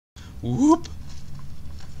Whoop!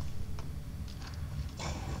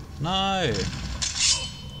 No!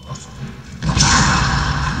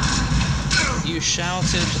 You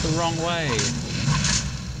shouted the wrong way.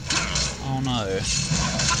 Oh no.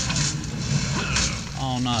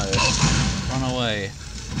 Oh no. Run away.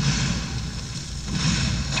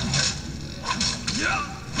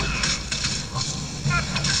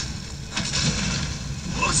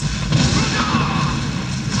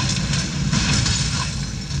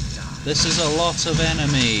 This is a lot of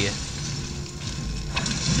enemy.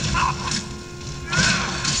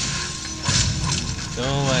 Go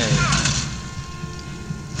away.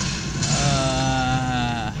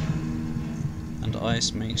 And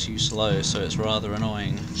ice makes you slow, so it's rather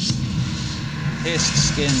annoying. Hissed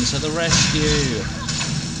skin to the rescue!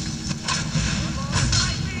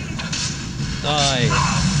 Die!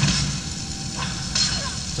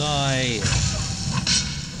 Die!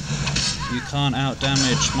 You can't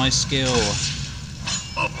outdamage my skill.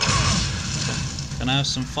 Can I have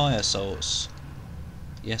some fire salts?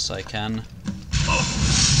 Yes, I can.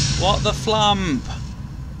 What the flump?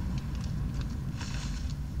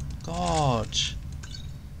 God.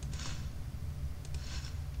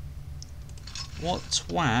 What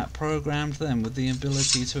twat programmed them with the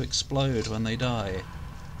ability to explode when they die?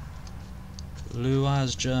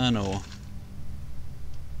 Lua's journal.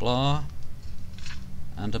 Blah.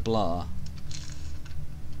 And a blah.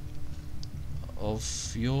 Of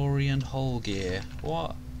Fury and Whole Gear.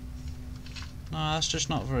 What? No, that's just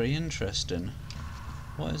not very interesting.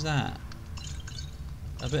 What is that?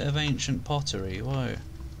 A bit of ancient pottery. Whoa.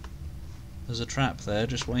 There's a trap there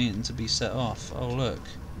just waiting to be set off. Oh look.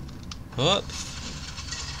 Up.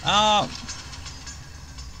 Ah!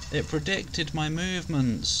 It predicted my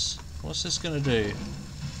movements. What's this gonna do?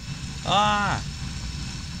 Ah!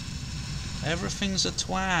 Everything's a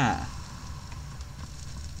twat.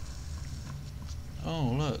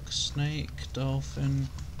 Oh look, snake, dolphin.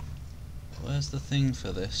 Where's the thing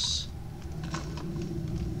for this?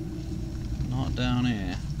 Not down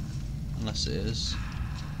here. Unless it is.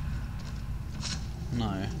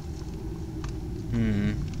 No.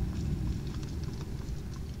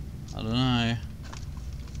 I don't know.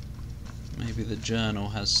 Maybe the journal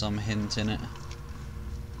has some hint in it.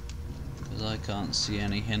 Because I can't see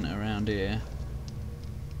any hint around here.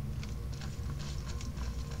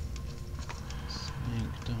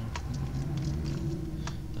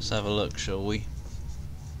 Let's have a look, shall we?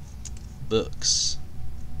 Books.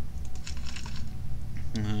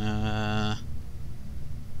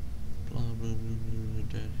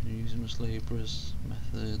 Using laborious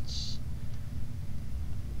methods.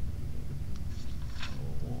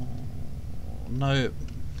 No,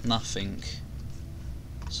 nothing.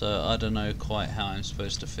 So I don't know quite how I'm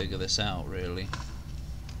supposed to figure this out, really.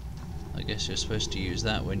 I guess you're supposed to use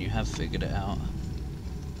that when you have figured it out.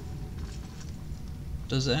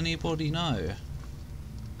 Does anybody know?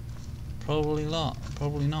 Probably not.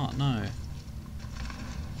 Probably not, no.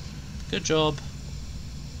 Good job.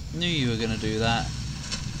 Knew you were going to do that.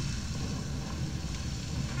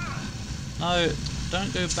 No,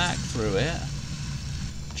 don't go back through it.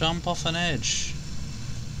 Jump off an edge.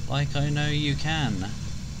 Like I know you can.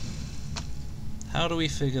 How do we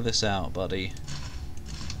figure this out, buddy?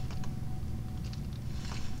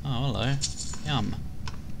 Oh, hello. Yum.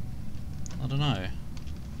 I don't know.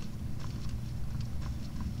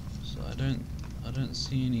 So I don't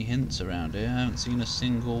see any hints around here. I haven't seen a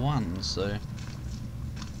single one, so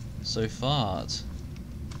far.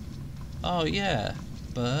 Oh yeah.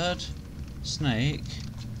 Bird, snake,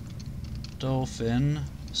 dolphin,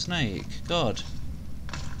 snake. God.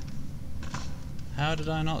 How did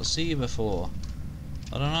I not see before?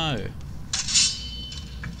 I don't know.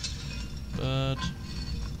 Bird,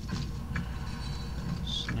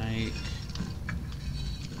 snake,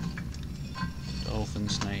 dolphin,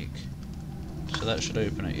 snake. So that should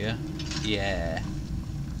open it, yeah? Yeah.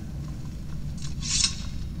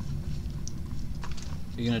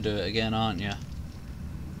 You're gonna do it again, aren't you?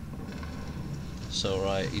 It's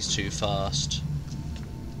alright, he's too fast.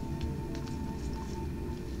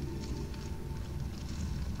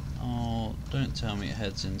 Oh, don't tell me it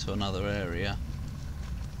heads into another area.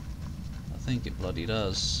 I think it bloody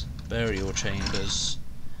does. Burial chambers.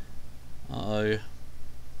 Uh-oh.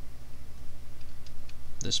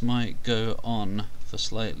 This might go on for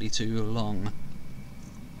slightly too long.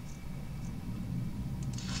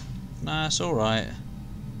 Nah, it's alright.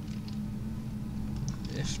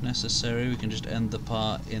 If necessary, we can just end the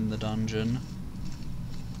part in the dungeon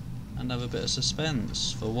and have a bit of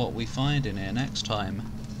suspense for what we find in here next time.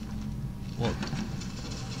 What?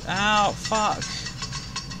 Ow! Fuck!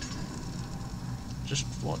 Just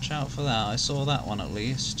Watch out for that. I saw that one at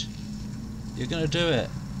least. You're gonna do it.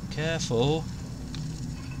 Careful.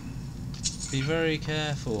 Be very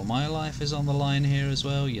careful. My life is on the line here as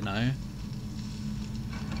well, you know.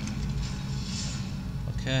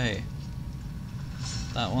 Okay.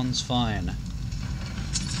 That one's fine.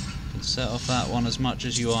 You can set off that one as much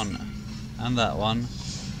as you want. And that one.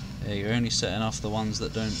 Yeah, you're only setting off the ones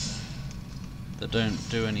that don't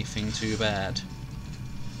do anything too bad.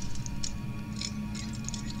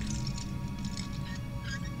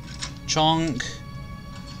 Chonk!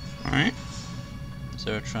 Alright. Is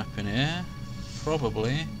there a trap in here?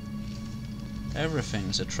 Probably.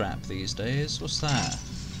 Everything's a trap these days. What's that?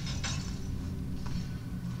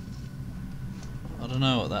 I don't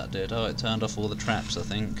know what that did. Oh, it turned off all the traps, I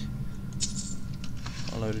think.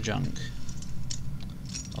 A load of junk.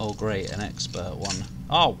 Oh great, an expert one.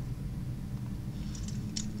 Oh!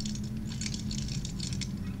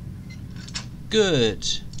 Good!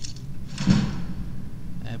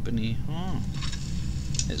 Ebony. Oh.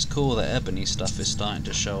 It's cool that ebony stuff is starting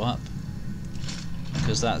to show up.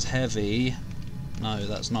 Because that's heavy. No,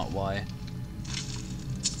 that's not why.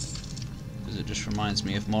 Because it just reminds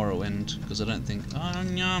me of Morrowind. Because I don't think... Oh,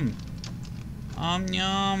 yum!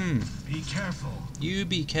 Yum! Be careful. You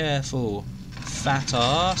be careful, fat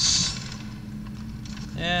ass.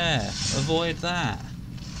 Yeah, avoid that.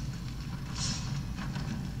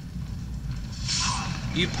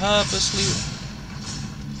 You purposely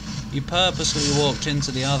walked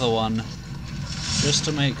into the other one just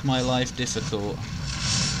to make my life difficult.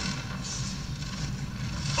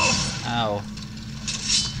 Ow.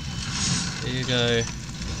 There you go.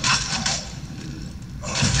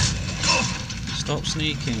 Stop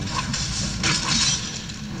sneaking.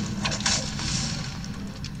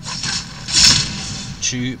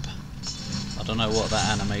 Choop. I don't know what that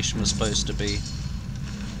animation was supposed to be,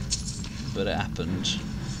 but it happened.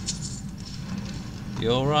 You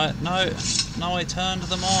alright? No! No, I turned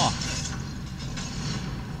them off!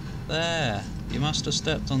 There! You must have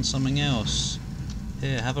stepped on something else.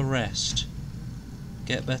 Here, have a rest.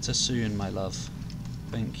 Get better soon, my love.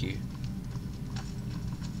 Thank you.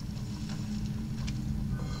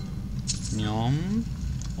 Nyom?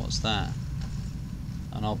 What's that?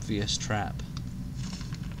 An obvious trap.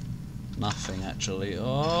 Nothing, actually.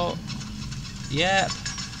 Oh! Yep!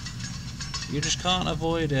 You just can't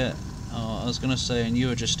avoid it. Oh, I was gonna say, and you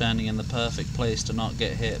were just standing in the perfect place to not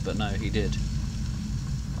get hit, but no, he did.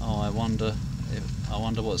 Oh, I wonder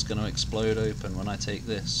what's gonna explode open when I take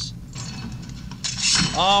this.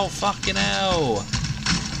 Oh, fucking hell!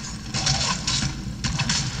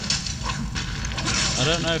 I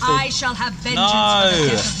don't know if I shall have vengeance for the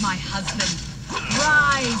death of my husband.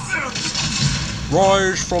 Rise!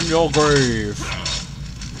 Rise from your grave!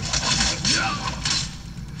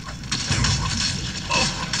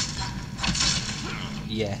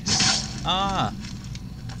 Yes. Ah!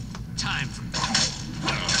 Time for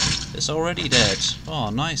It's already dead. Oh,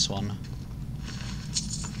 nice one.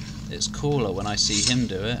 It's cooler when I see him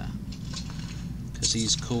do it. Because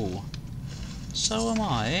he's cool. So am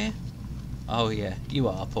I. Oh yeah, you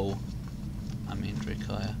are, Paul. I mean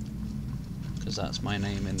Drakiah. Because that's my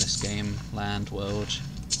name in this game. Land, world.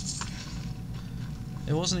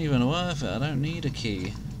 It wasn't even worth it. I don't need a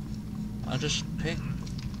key. I just pick...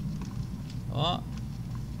 What?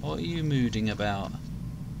 What are you mooding about?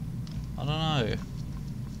 I don't know.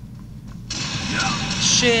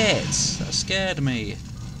 Shit! That scared me.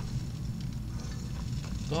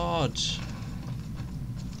 God.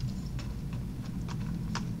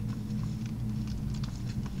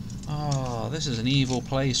 Oh, this is an evil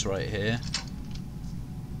place right here.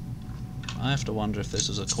 I have to wonder if this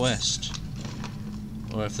is a quest.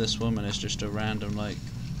 Or if this woman is just a random, like,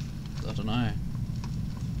 I don't know,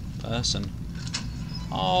 person.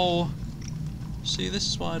 Oh! See, this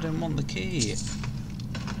is why I don't want the key.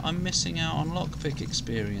 I'm missing out on lockpick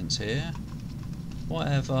experience here.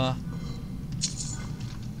 Whatever.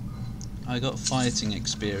 I got fighting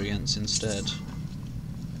experience instead.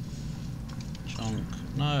 Chunk.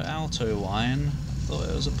 No, alto wine. Thought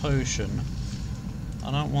it was a potion.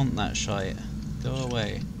 I don't want that shite. Go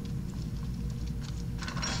away.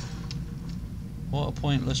 What a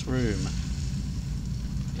pointless room.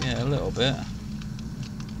 Yeah, a little bit.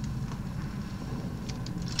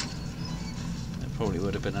 It probably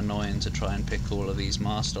would have been annoying to try and pick all of these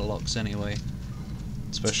master locks anyway.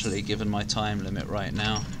 Especially given my time limit right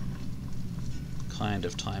now. Kind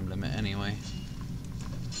of time limit anyway.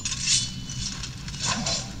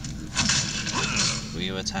 Were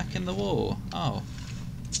you attacking the wall? Oh.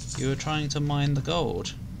 You were trying to mine the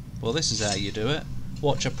gold. Well, this is how you do it.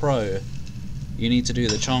 Watch a pro. You need to do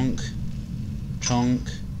the chonk,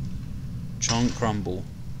 chonk, Chonk, crumble.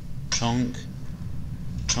 Chonk.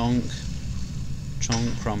 Chonk.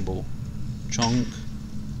 Chonk, crumble. Chonk.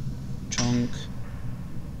 Chonk.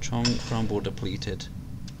 Chonk, crumble, depleted.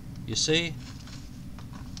 You see?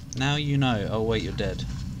 Now you know. Oh wait, you're dead.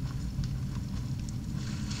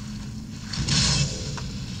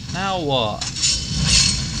 Now what?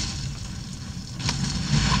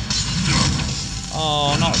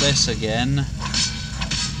 Oh, not this again.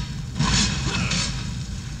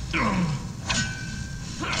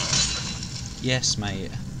 Yes,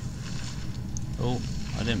 mate. Oh,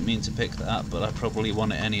 I didn't mean to pick that up, but I probably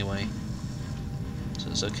want it anyway.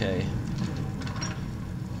 So it's okay.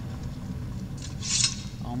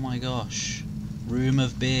 Oh my gosh. Room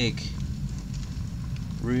of Big.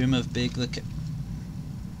 Room of Big the...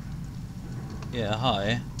 Yeah,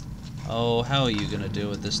 hi. Oh, how are you gonna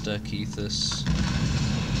deal with this, Drakiah?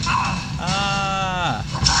 Ah!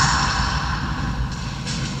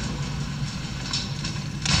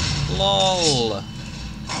 LOL!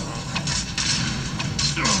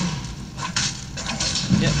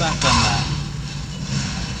 Get back on that.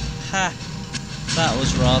 Ha! That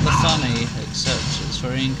was rather funny, except it's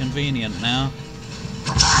very inconvenient now.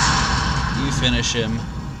 You finish him.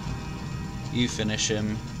 You finish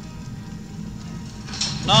him.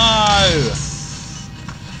 No!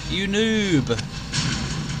 You noob!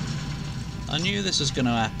 I knew this was going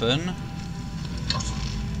to happen.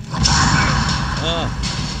 Oh.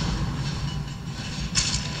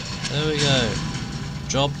 There we go.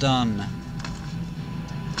 Job done.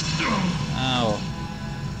 Ow.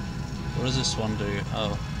 What does this one do?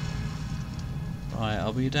 Oh. Right,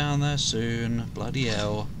 I'll be down there soon. Bloody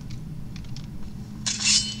hell.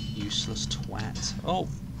 Useless twat. Oh.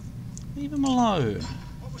 Leave him alone.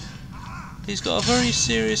 He's got a very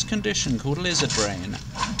serious condition called lizard brain.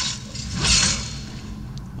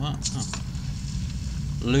 What? Oh.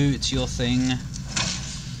 Loot your thing.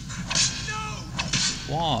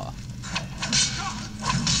 What?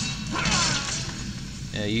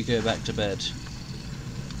 Yeah, you go back to bed.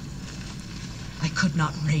 I could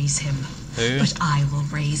not raise him. Who? But I will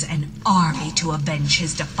raise an army to avenge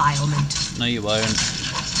his defilement. No, you won't.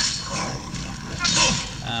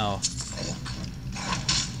 Ow.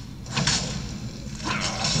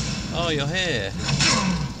 Oh, you're here.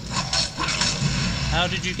 How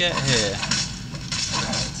did you get here?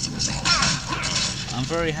 I'm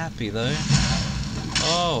very happy though.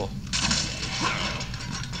 Oh.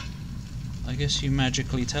 I guess you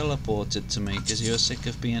magically teleported to me because you were sick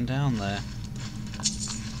of being down there.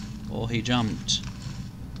 Or he jumped.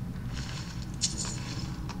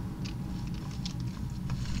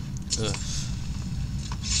 Ugh.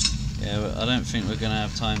 Yeah, I don't think we're going to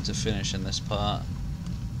have time to finish in this part.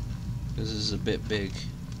 Because this is a bit big.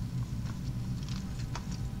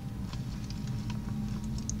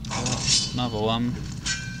 Oh, another one.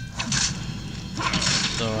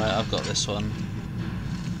 It's alright, I've got this one.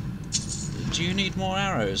 Do you need more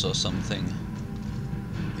arrows or something?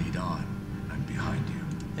 Lead on. I'm behind you.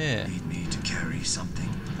 Here. Need me to carry something?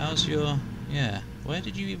 How's your... yeah. Where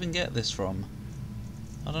did you even get this from?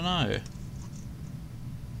 I don't know.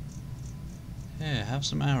 Here, have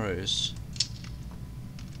some arrows.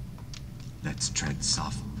 Let's tread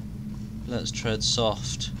soft. Let's tread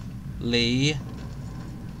soft. Lee.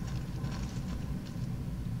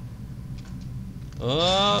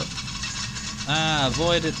 Oh! Ah,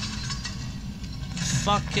 avoided.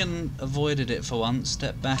 Fucking avoided it for once.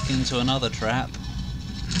 Step back into another trap.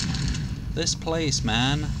 This place,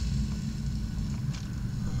 man.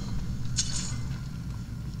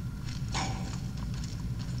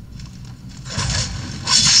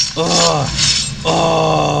 Oh!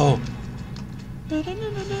 Oh!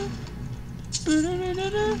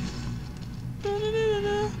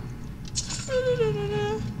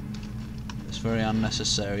 It's very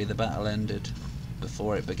unnecessary. The battle ended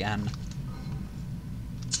before it began.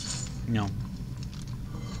 Nyom.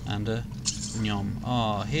 And a nyom.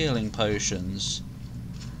 Oh, healing potions.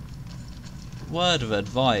 Word of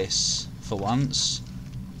advice, for once.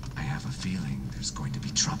 I have a feeling there's going to be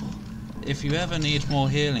trouble. If you ever need more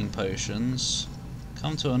healing potions,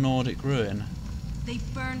 come to a Nordic ruin. They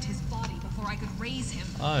burned his body before I could raise him.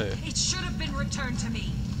 Oh. It should have been returned to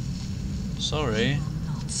me. Sorry. You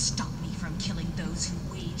will not stop me from killing those who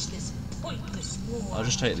wage this pointless war. I'll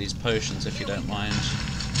just take these potions if you don't mind.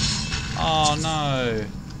 Oh no.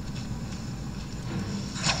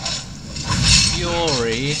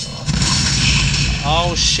 Fury.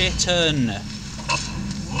 Oh shitten.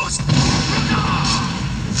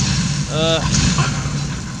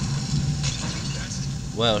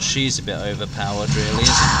 Well, she's a bit overpowered really, isn't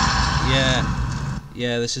it? Yeah.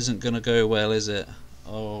 Yeah, this isn't gonna go well, is it?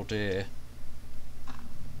 Oh dear.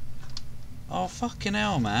 Oh, fucking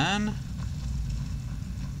hell, man.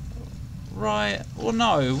 Right. Well,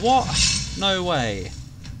 no. What? No way.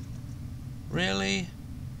 Really?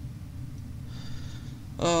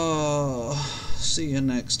 Oh, see you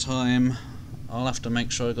next time. I'll have to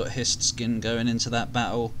make sure I got hissed skin going into that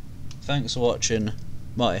battle. Thanks for watching.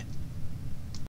 Bye.